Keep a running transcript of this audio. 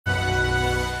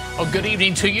Well, good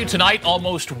evening to you. Tonight,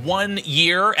 almost 1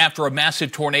 year after a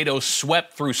massive tornado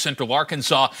swept through central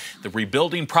Arkansas, the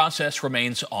rebuilding process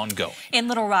remains ongoing. In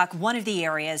Little Rock, one of the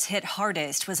areas hit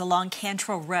hardest was along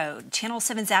Cantrell Road. Channel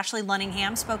 7's Ashley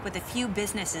Lunningham spoke with a few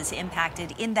businesses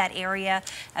impacted in that area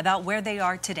about where they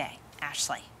are today.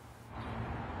 Ashley.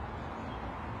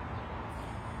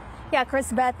 Yeah,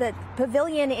 Chris, Beth, the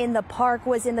Pavilion in the park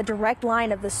was in the direct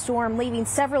line of the storm, leaving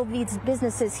several of these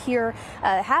businesses here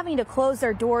having to close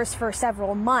their doors for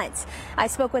several months. I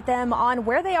spoke with them on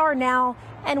where they are now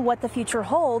and what the future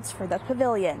holds for the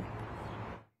Pavilion.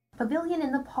 Pavilion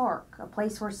in the park, a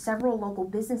place where several local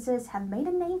businesses have made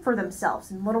a name for themselves.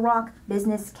 In Little Rock,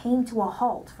 business came to a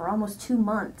halt for almost 2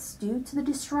 months due to the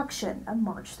destruction of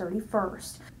March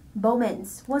 31st.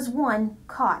 Bowman's was one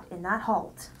caught in that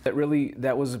halt.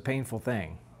 That was a painful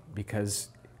thing, because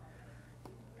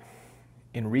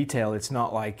in retail it's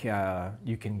not like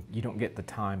you don't get the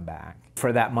time back.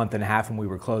 For that month and a half when we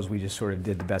were closed, we just sort of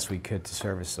did the best we could to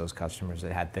service those customers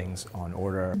that had things on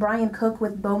order. Brian Cook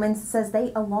with Bowman's says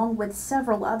they, along with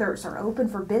several others, are open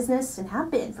for business and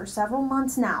have been for several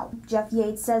months now. Jeff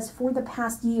Yates says for the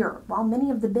past year, while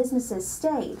many of the businesses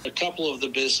stayed, a couple of the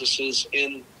businesses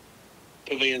in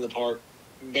Pavilion in the park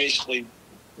basically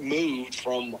moved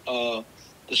from the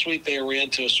suite they were in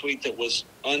to a suite that was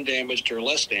undamaged or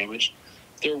less damaged.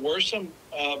 There were some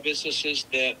businesses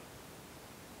that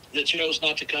chose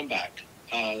not to come back,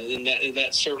 and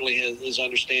that certainly is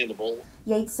understandable.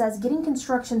 Yates says getting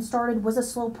construction started was a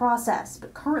slow process,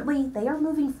 but currently they are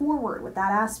moving forward with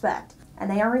that aspect, and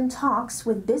they are in talks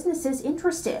with businesses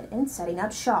interested in setting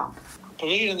up shop.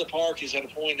 Pavilion in the park is at a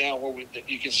point now where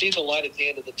you can see the light at the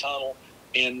end of the tunnel,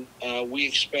 and we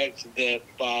expect that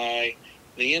by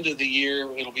the end of the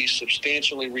year it'll be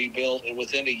substantially rebuilt, and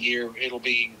within a year it'll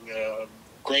be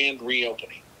grand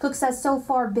reopening. Cook says so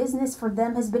far business for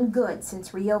them has been good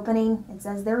since reopening, and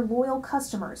says their loyal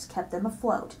customers kept them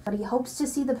afloat. But he hopes to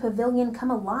see the Pavilion come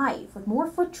alive with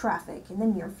more foot traffic in the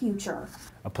near future.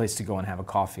 A place to go and have a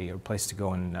coffee, a place to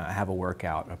go and have a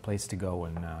workout, a place to go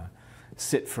and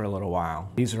sit for a little while.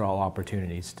 These are all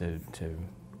opportunities to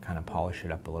kind of polish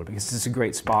it up a little bit, because it's a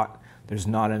great spot. There's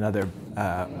not another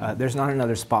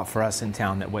spot for us in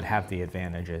town that would have the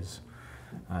advantages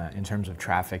in terms of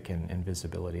traffic and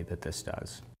visibility that this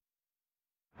does.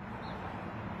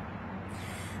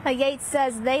 Yates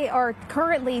says they are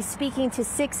currently speaking to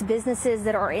 6 businesses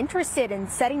that are interested in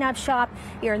setting up shop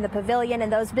here in the Pavilion,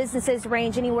 and those businesses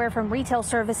range anywhere from retail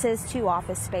services to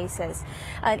office spaces.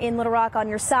 In Little Rock, on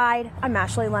your side, I'm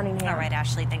Ashley Lunningham. All right,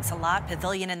 Ashley, thanks a lot.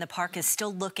 Pavilion in the park is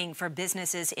still looking for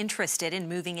businesses interested in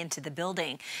moving into the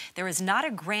building. There is not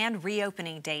a grand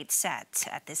reopening date set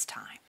at this time.